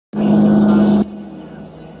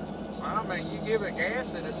give it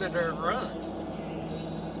gas, it'll sit there and run.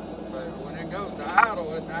 But when it goes to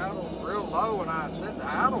idle, it's idles real low, and I set the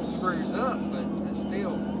idle screws up, but it's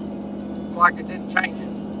still, it's like it didn't change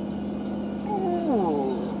it.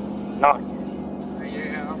 Ooh, nice.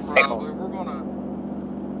 Yeah, probably. We're gonna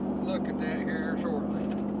look at that here shortly.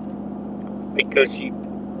 Because you.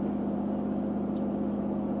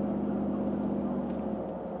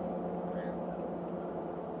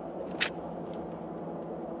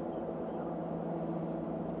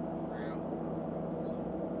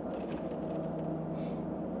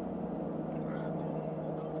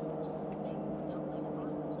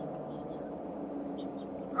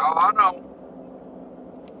 Oh, I know.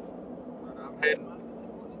 I'm heading.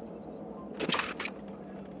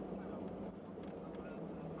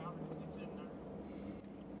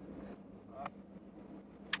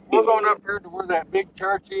 We're going up here to where that big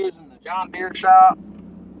church is and the John Deere shop.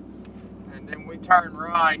 And then we turn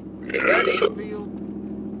right. Is that infield?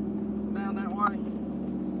 Down that way?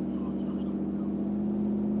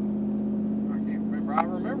 I can't remember. I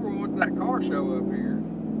remember we went to that car show up here.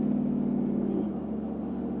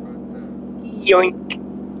 Yoink. I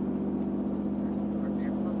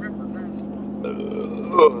can't remember now.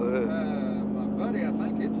 My buddy, I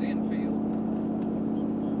think it's infield.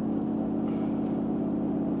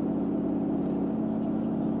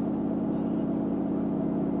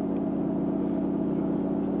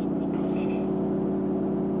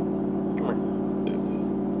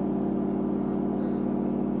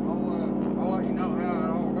 I'll let you know how it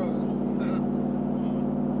all goes.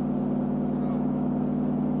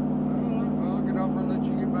 I'll get off and let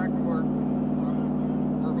you get back to work.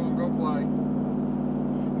 We're going to go play.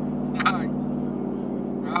 All right.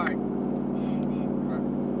 All right. Crap.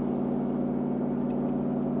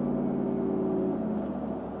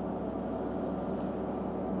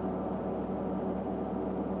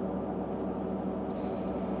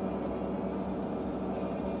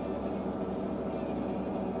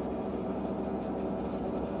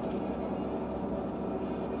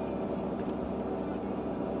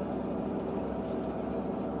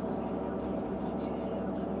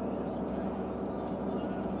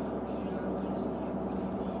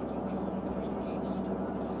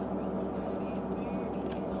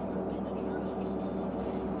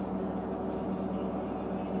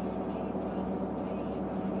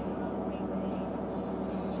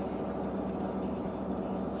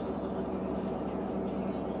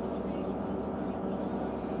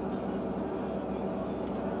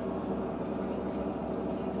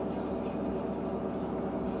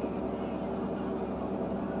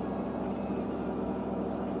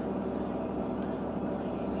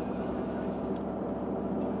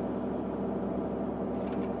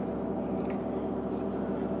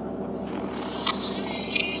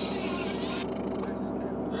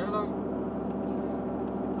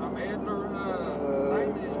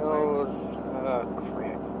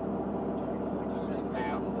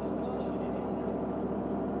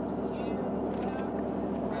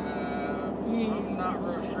 I'm not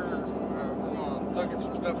real sure. We're going to look at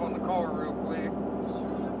some stuff on the car real quick. And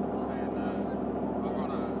I'm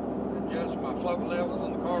going to adjust my float levels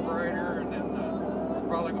on the carburetor, and then we're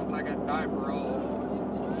probably going to take that diaper off.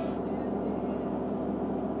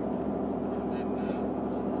 And then,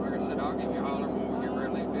 like I said, I'll give you a holler when we get ready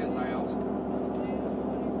to leave this house.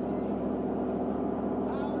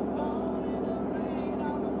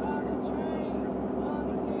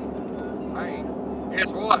 Hey,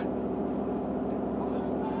 guess what?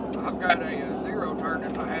 I've got a zero turned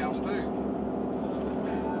in my house too.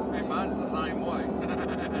 And mine's the same way.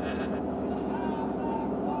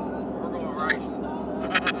 We're going racing.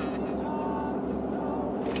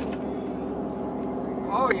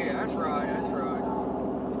 Oh yeah, that's right, that's right.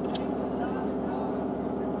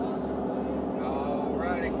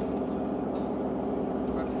 Alrighty.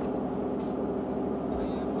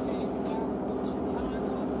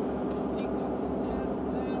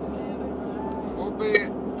 We'll be at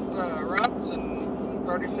Ruts in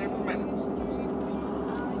 37 minutes.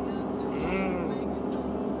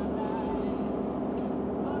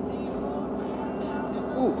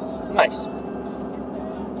 Ooh, nice.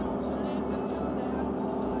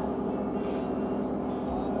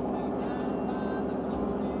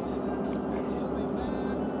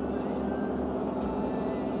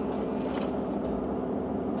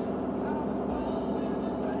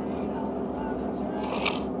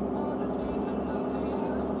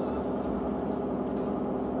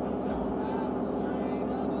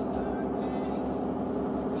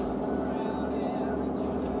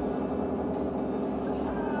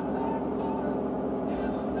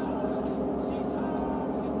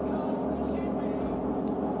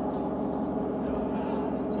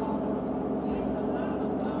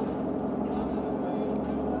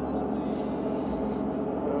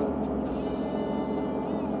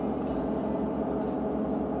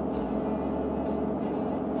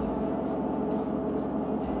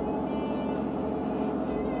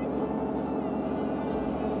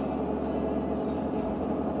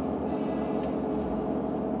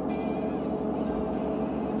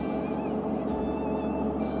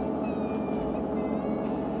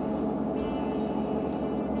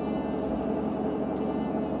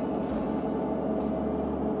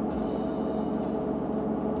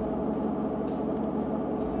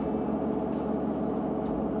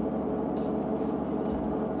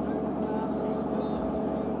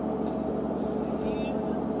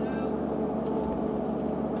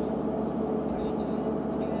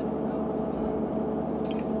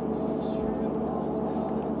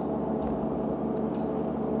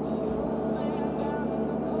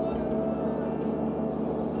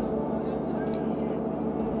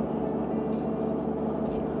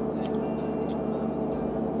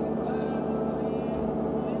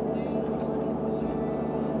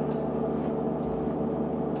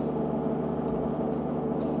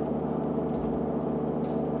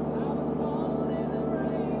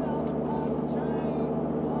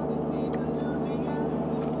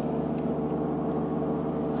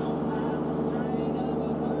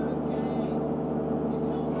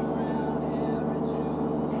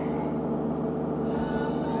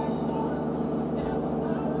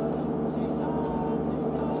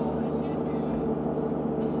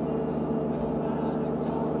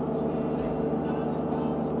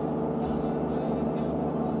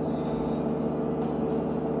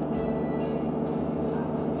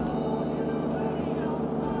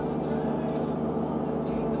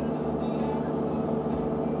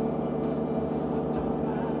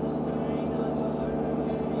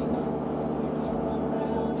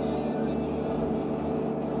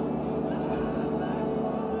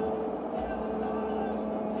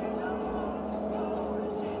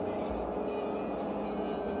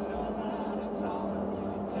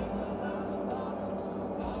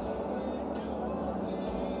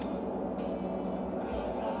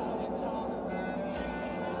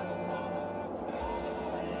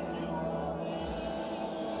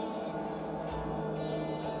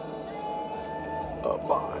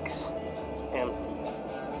 box. It's empty.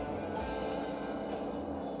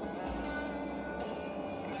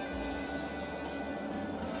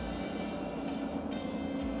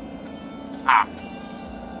 Ah.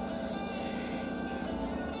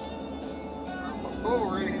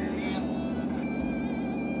 Bull rig again.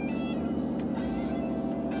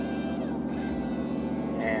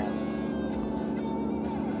 Yeah.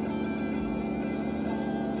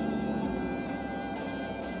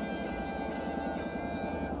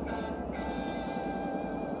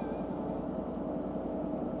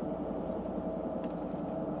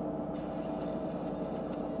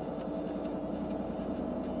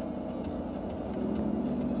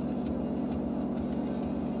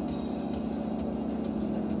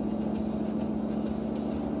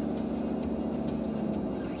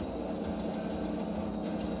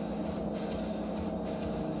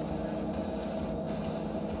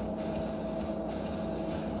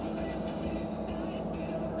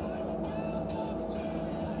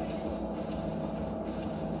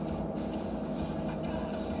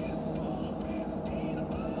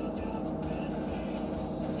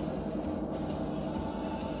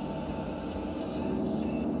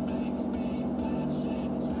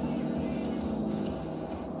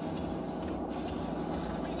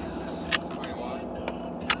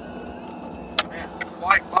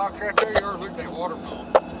 White box right there, yours look at that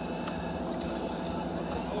watermelon.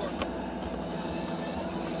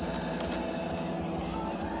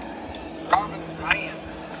 Robin's Van.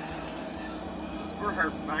 For her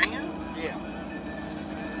van? yeah.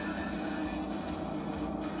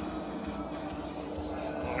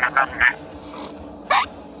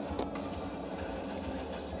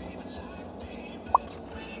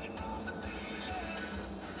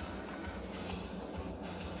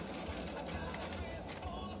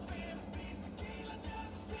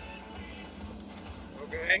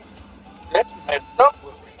 Okay. That's messed up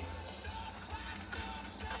with me.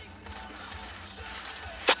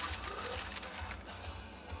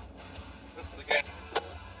 This is the guy.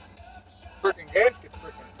 Freaking gasket's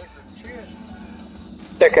freaking thicker than shit.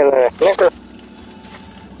 Thicker than a Snicker.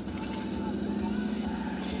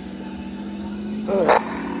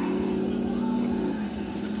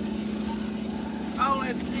 I'll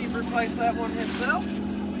let Steve replace that one himself.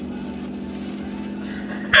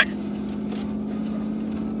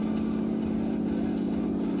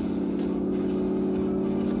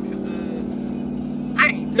 I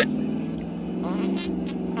ain't good.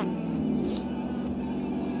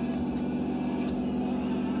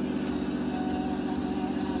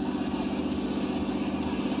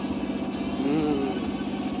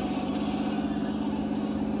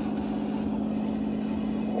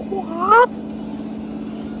 What?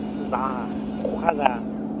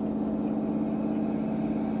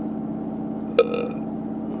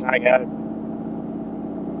 I got it.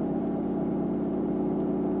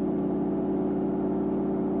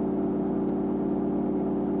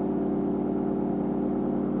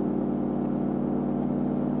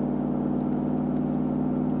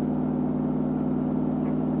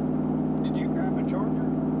 Did you grab a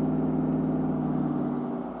charger?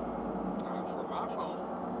 For my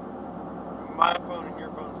phone. My phone and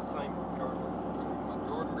your phone's the same charger.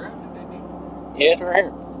 Jordan grabbed it, didn't he? Yeah, it's right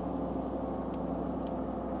here.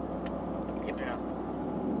 Yeah.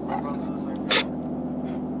 My phone's the same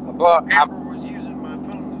charger. But Amber was using my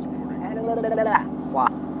phone this morning.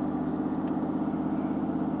 What?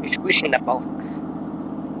 You're squishing the box.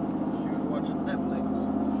 She was watching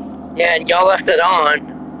Netflix. Yeah, and y'all left it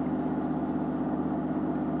on.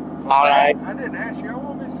 Alright. I didn't ask y'all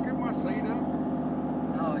want me to scoot my seat up.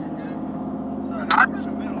 Oh, you're good. So I I'm in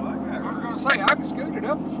the middle. I was gonna say I can scoot it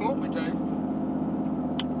up if you want me to.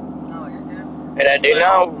 No, you're good. And I do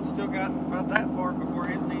know. Austin still got about that far before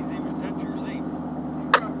his knees even touch your seat.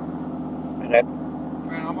 And I,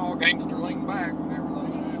 Man, I'm all gangster lean back and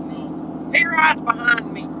everything. He rides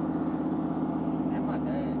behind me. And my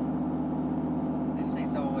dad. His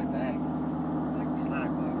seat's all the way back. Like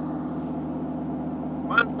slidewise.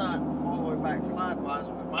 Mine's not all the way back slidewise,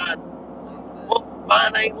 but mine, A little bit. well,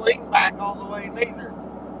 mine ain't leaned back all the way neither.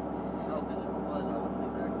 So, because if it was, I would be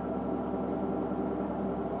back.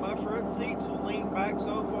 My front seats will lean back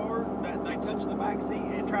so far that they touch the back seat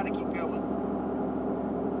and try to keep going.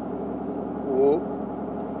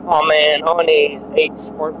 oh man, on these 8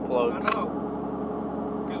 spark I plugs. know.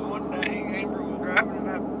 Because one day Amber was driving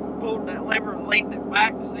and I pulled that lever and leaned it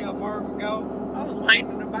back to see how far it would go. I was laying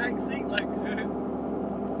in the back seat like,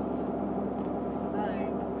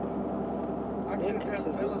 I could have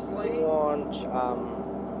fell asleep. Launch, oh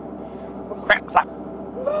crap, stop.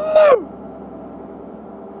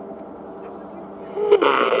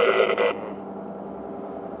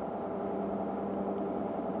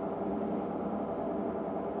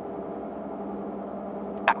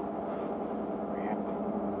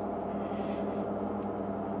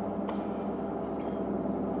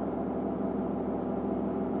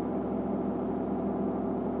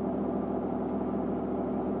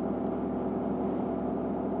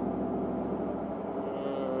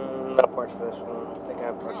 approach this one. I think I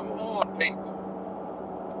approach Come one. on, people.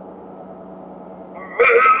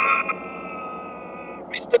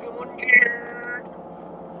 Be stuck in one gear.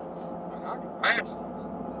 I can pass it. I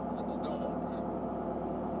just don't want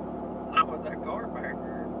Not with that car back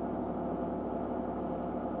there.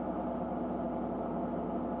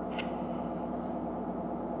 to.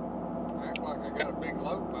 Act like I got a big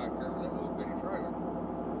load back there with that little bitty trailer.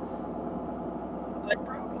 They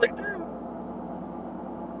probably do.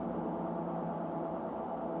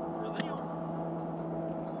 For them.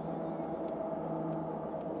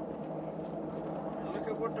 Look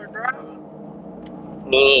at what they're driving.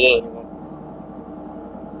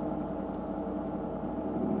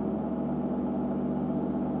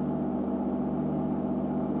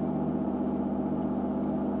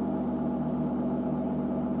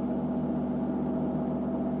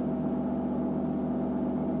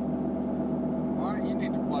 Why you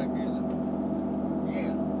need to play music?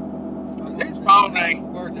 Yeah. His phone ain't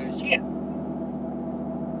worth a shit.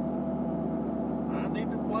 I need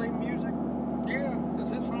to play music. Yeah, because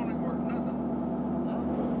his phone ain't worth nothing.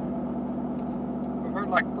 I've heard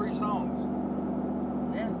like 3 songs.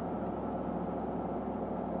 Yeah.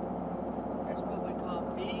 That's what we call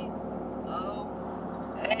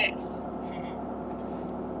POS.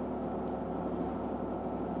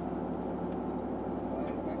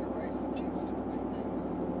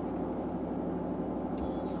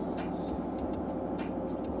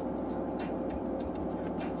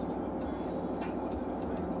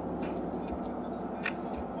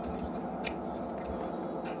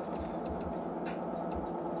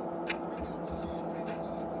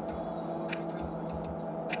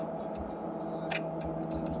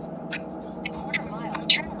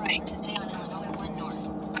 To stay on Illinois 1 North.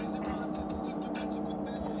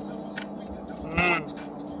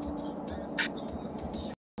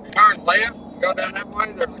 You turn left, go down that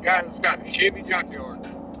way, there's a guy that's got a Chevy junkyard.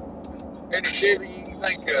 Any Chevy you can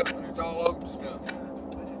think of, and it's all old stuff.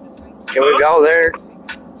 Can we go there?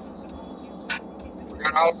 We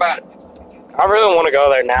got all about it. I really want to go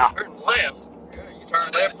there now. Turn left. Yeah, you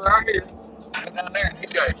turn left right here. Go down there, and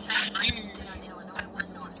he's got a Second right to stay on Illinois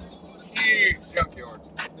 1 North. huge junkyard.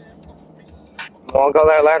 Want to go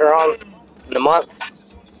there later on in the month?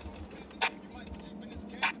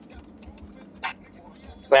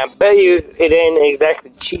 Man, I bet you it ain't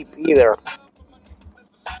exactly cheap either.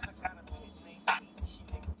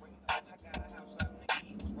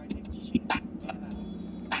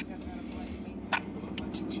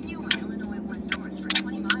 Continue on Illinois 1 North for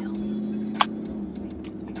 20 miles.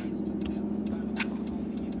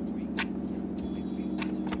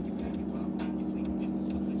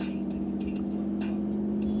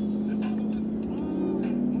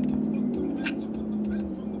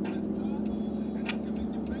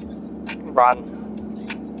 Riding.